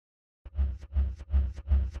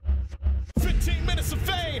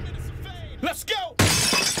Let's go!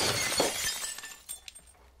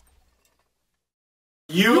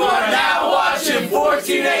 You are now watching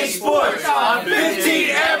 14ASports on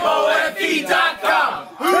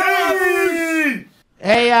 15MOFE.com.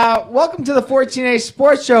 Hey, welcome to the 14A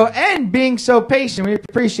Sports Show and being so patient. We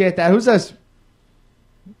appreciate that. Who's this?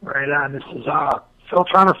 Right on. This is Phil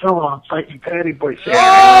trying to fill on fighting Patty Boy.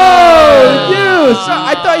 Oh, you! So,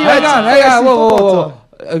 I thought you had Hang on. Whoa.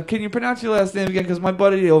 Can you pronounce your last name again? Because my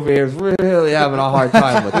buddy over here is really having a hard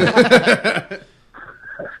time with it.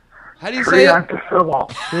 How do you say it?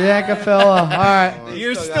 Priyanka Filla. All right.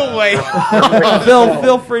 You're still waiting. Phil,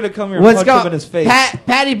 feel free to come here and punch him in his face.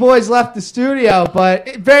 Patty Boy's left the studio, but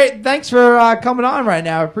thanks for coming on right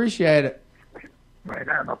now. I appreciate it. Right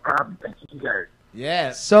on. No problem. Thank you, guys.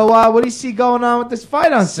 Yeah. So, what do you see going on with this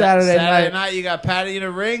fight on Saturday night? Saturday night, you got Patty in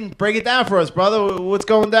the ring. Break it down for us, brother. What's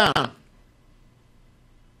going down?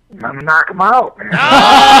 I'm going to knock him out, man. Oh!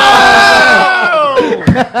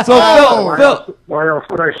 Phil, why else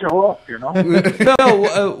would I show up, you know?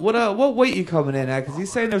 Phil, what weight you coming in at? Because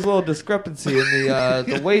he's saying there's a little discrepancy in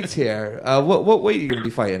the weights here. What weight are you going to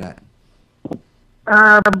be fighting at?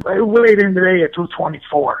 I weighed in today at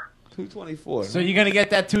 224. 224. So you're going to get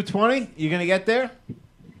that 220? You're going to get there?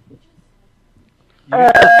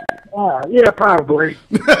 Yeah, probably.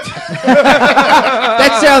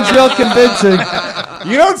 That sounds real convincing.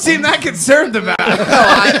 You don't seem that concerned about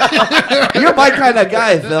it. You're my kind of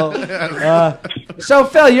guy, Phil. So,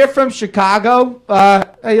 Phil, you're from Chicago.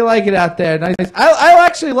 How you like it out there? Nice. I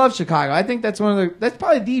actually love Chicago. I think that's that's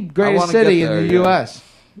probably the greatest city in the U.S.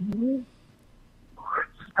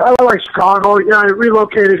 I like Chicago. Yeah, I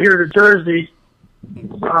relocated here to Jersey.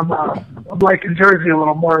 I'm liking Jersey a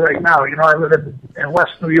little more right now. You know, I live in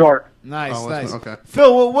West New York. Nice, nice. Okay.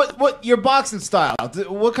 Phil, what your boxing style?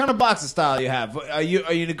 What kind of boxing style you have? Are you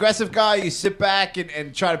an aggressive guy? You sit back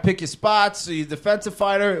and try to pick your spots? Are you a defensive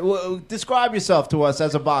fighter? Describe yourself to us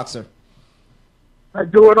as a boxer. I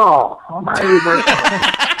do it all.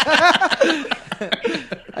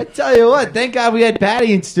 I tell you what, thank God we had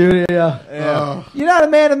Patty in studio. Yeah. You're not a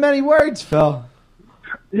man of many words, Phil.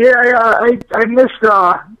 Yeah, I missed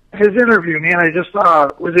his interview, man. I just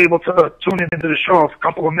was able to tune into the show a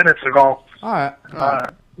couple of minutes ago. All right. I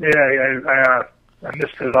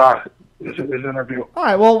missed his interview. All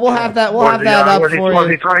right. Well, we'll have that. We'll have that up for you. He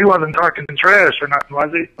wasn't talking trash or nothing,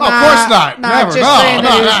 was he? Oh, of course not. Never. Just saying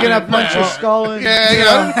that he was gonna punch your skull in. Yeah, you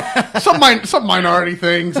know, some minority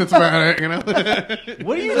things. It's about it, you know.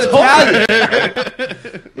 What are you Italian?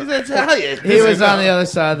 He's Italian. He was on the other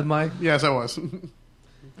side of the mic. Yes, I was.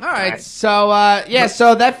 All right. So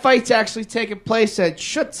so that fight's actually taking place at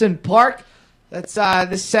Schutzen Park. That's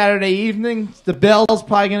this Saturday evening. The bell's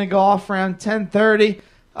probably gonna go off around 10:30.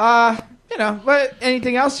 You know, but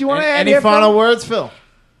anything else you want to add? Any final words, Phil?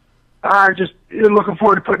 Just looking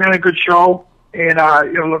forward to putting on a good show, and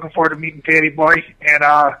looking forward to meeting Patty Boy and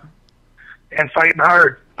fighting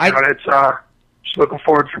hard. It's just looking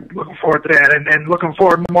forward to that, and looking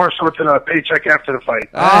forward more so to the paycheck after the fight.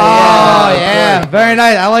 Oh yeah, very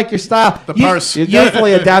nice. I like your style. The purse. You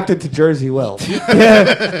definitely adapted to Jersey well.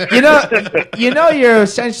 You know, you're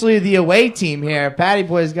essentially the away team here. Patty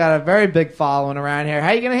Boy's got a very big following around here. How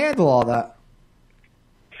are you going to handle all that?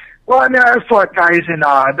 Well, I mean, I've fought guys in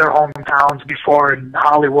their hometowns before in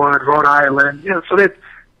Hollywood, Rhode Island. You know, so that,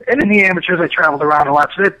 and in the amateurs, I traveled around a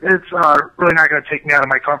lot. So it's really not going to take me out of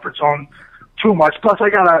my comfort zone too much. Plus, I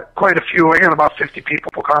got quite a few. I got about 50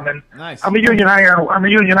 people coming. Nice. I'm a union iron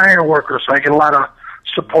worker, so I get a lot of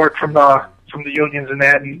support from the unions and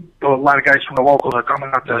that, and a lot of guys from the locals are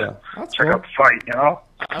coming out to check out the fight. You know.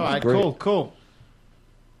 All right, Great. cool.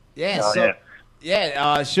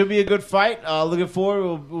 Yeah, should be a good fight. Looking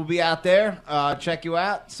forward. We'll be out there. Check you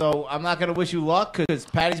out. So I'm not going to wish you luck because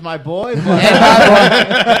Patty's my boy. But,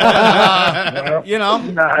 you know.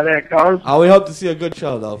 Nah, that goes. We hope to see a good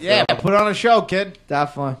show, though. Yeah, put on a show, kid.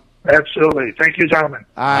 Definitely. Absolutely. Thank you, gentlemen.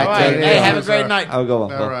 All right. All right. Hey, have a great night. I'll go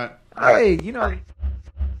on. All right. Hey, you know.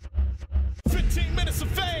 15 minutes of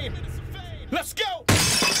fame. Let's go.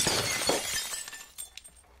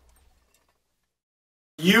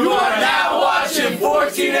 You are now watching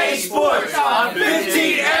 14ASports